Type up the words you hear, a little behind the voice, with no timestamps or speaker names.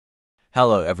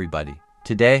Hello everybody.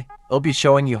 Today, I'll be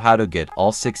showing you how to get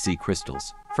all 6 Z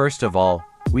crystals. First of all,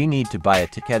 we need to buy a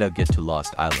ticket to get to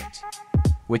Lost Islands,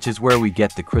 which is where we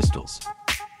get the crystals.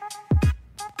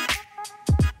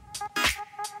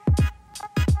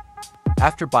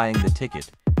 After buying the ticket,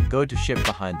 go to ship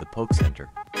behind the Poke Center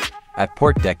at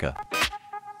Port Deca.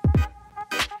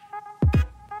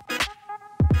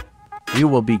 You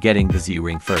will be getting the Z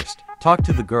ring first. Talk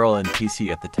to the girl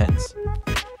NPC at the tents.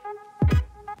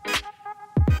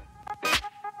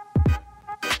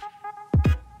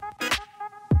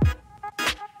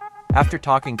 After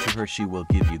talking to her, she will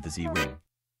give you the Z ring,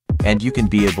 and you can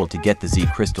be able to get the Z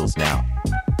crystals now.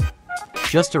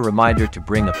 Just a reminder to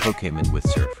bring a Pokemon with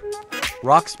Surf,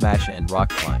 Rock Smash and Rock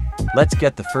Climb. Let's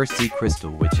get the first Z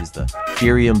crystal, which is the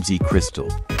Therium Z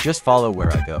crystal. Just follow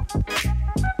where I go.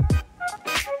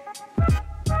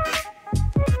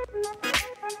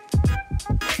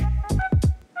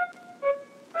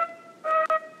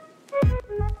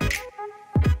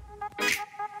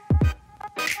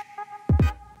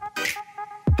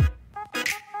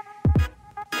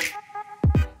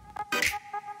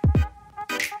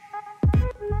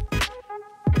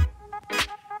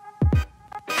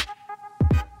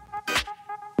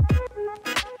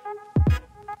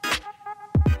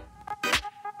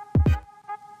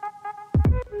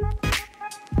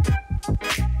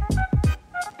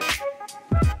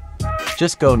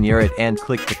 Just go near it and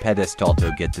click the pedestal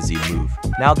to get the Z move.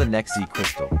 Now the next Z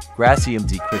crystal, Gracium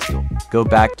Z crystal. Go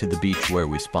back to the beach where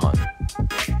we spawned.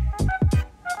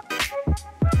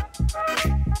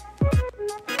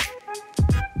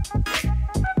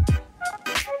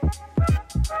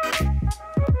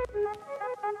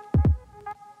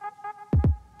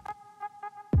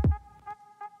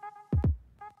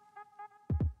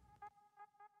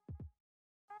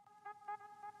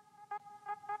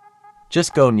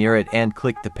 Just go near it and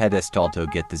click the pedestal to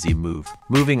get the Z move.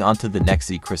 Moving on to the next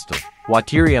Z crystal,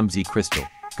 Waterium Z crystal.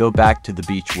 Go back to the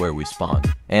beach where we spawned,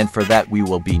 and for that we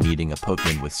will be needing a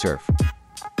Pokemon with Surf.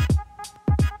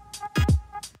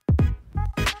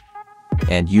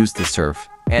 And use the Surf,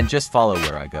 and just follow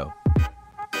where I go.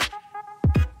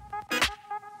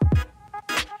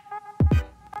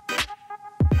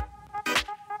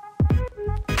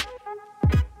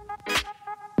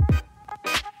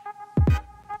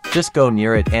 Just go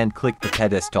near it and click the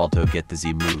pedestal to get the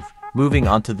Z move. Moving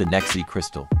on to the next Z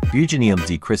crystal, Bugenium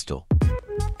Z crystal.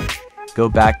 Go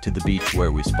back to the beach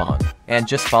where we spawned, and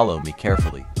just follow me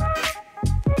carefully.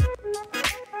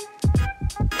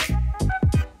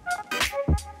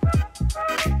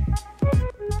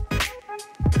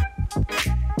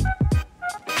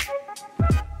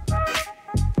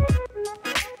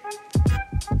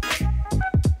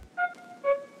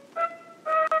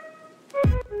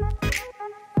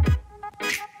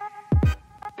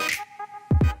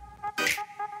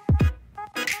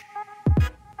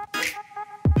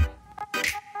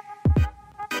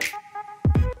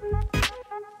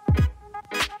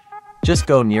 Just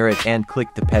go near it and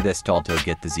click the pedestal to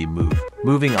get the Z move.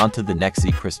 Moving on to the next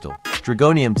Z crystal,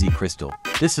 Dragonium Z crystal.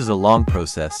 This is a long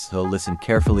process, so listen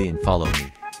carefully and follow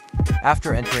me.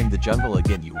 After entering the jungle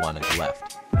again, you want to go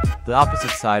left, the opposite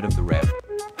side of the ramp.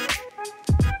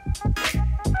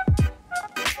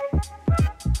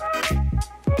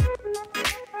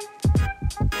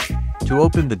 To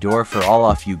open the door for all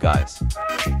of you guys,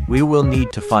 we will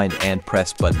need to find and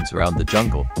press buttons around the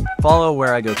jungle. Follow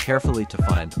where I go carefully to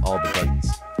find all the buttons.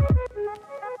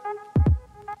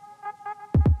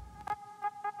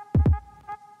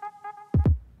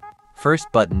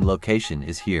 First button location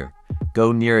is here.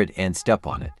 Go near it and step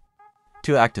on it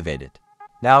to activate it.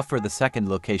 Now for the second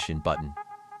location button.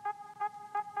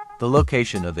 The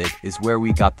location of it is where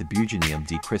we got the Bugenium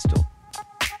Z crystal.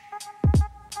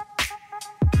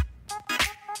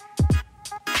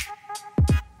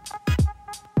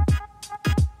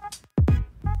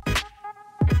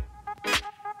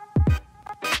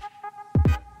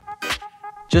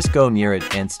 Just go near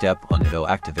it and step on it to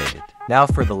activate it. Now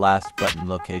for the last button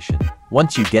location.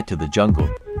 Once you get to the jungle,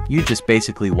 you just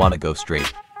basically want to go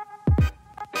straight.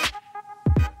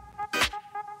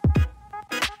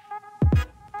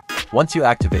 Once you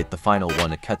activate the final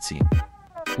one, a cutscene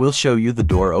will show you the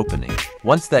door opening.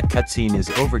 Once that cutscene is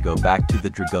over, go back to the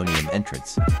Dragonium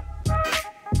entrance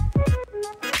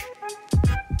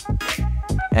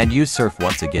and use Surf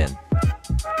once again.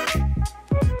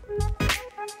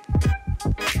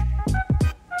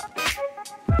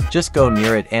 Just go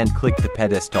near it and click the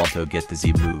pedestal to get the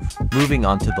Z move. Moving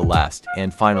on to the last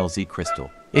and final Z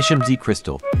crystal, Isham Z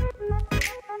crystal.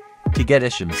 To get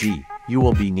Isham Z, you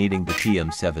will be needing the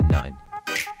TM79,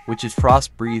 which is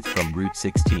Frost Breathe from Route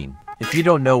 16. If you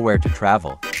don't know where to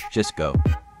travel, just go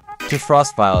to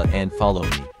Frostviolet and follow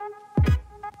me.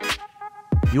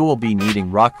 You will be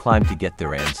needing rock climb to get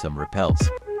there and some repels.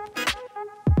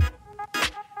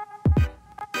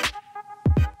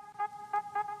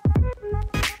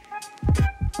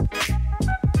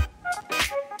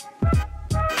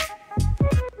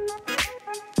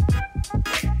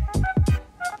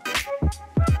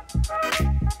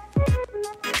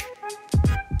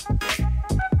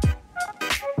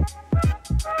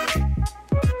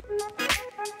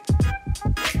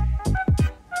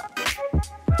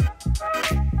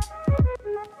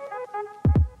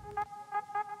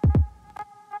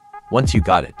 Once you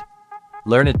got it,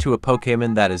 learn it to a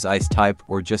Pokémon that is ice type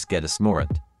or just get a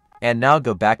Snorunt. And now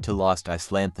go back to Lost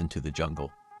Iceland to the jungle.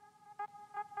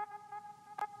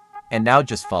 And now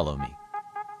just follow me.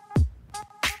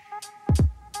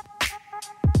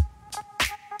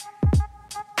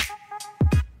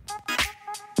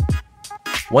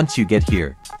 Once you get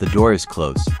here, the door is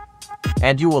closed.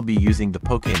 And you will be using the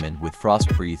Pokémon with Frost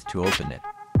Breathe to open it.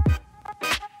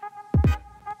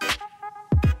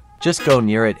 Just go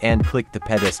near it and click the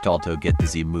pedestal to get the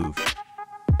Z move.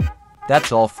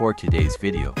 That's all for today's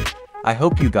video. I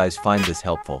hope you guys find this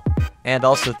helpful. And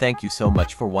also thank you so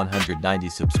much for 190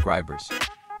 subscribers.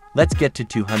 Let's get to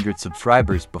 200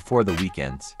 subscribers before the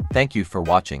weekends. Thank you for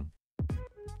watching.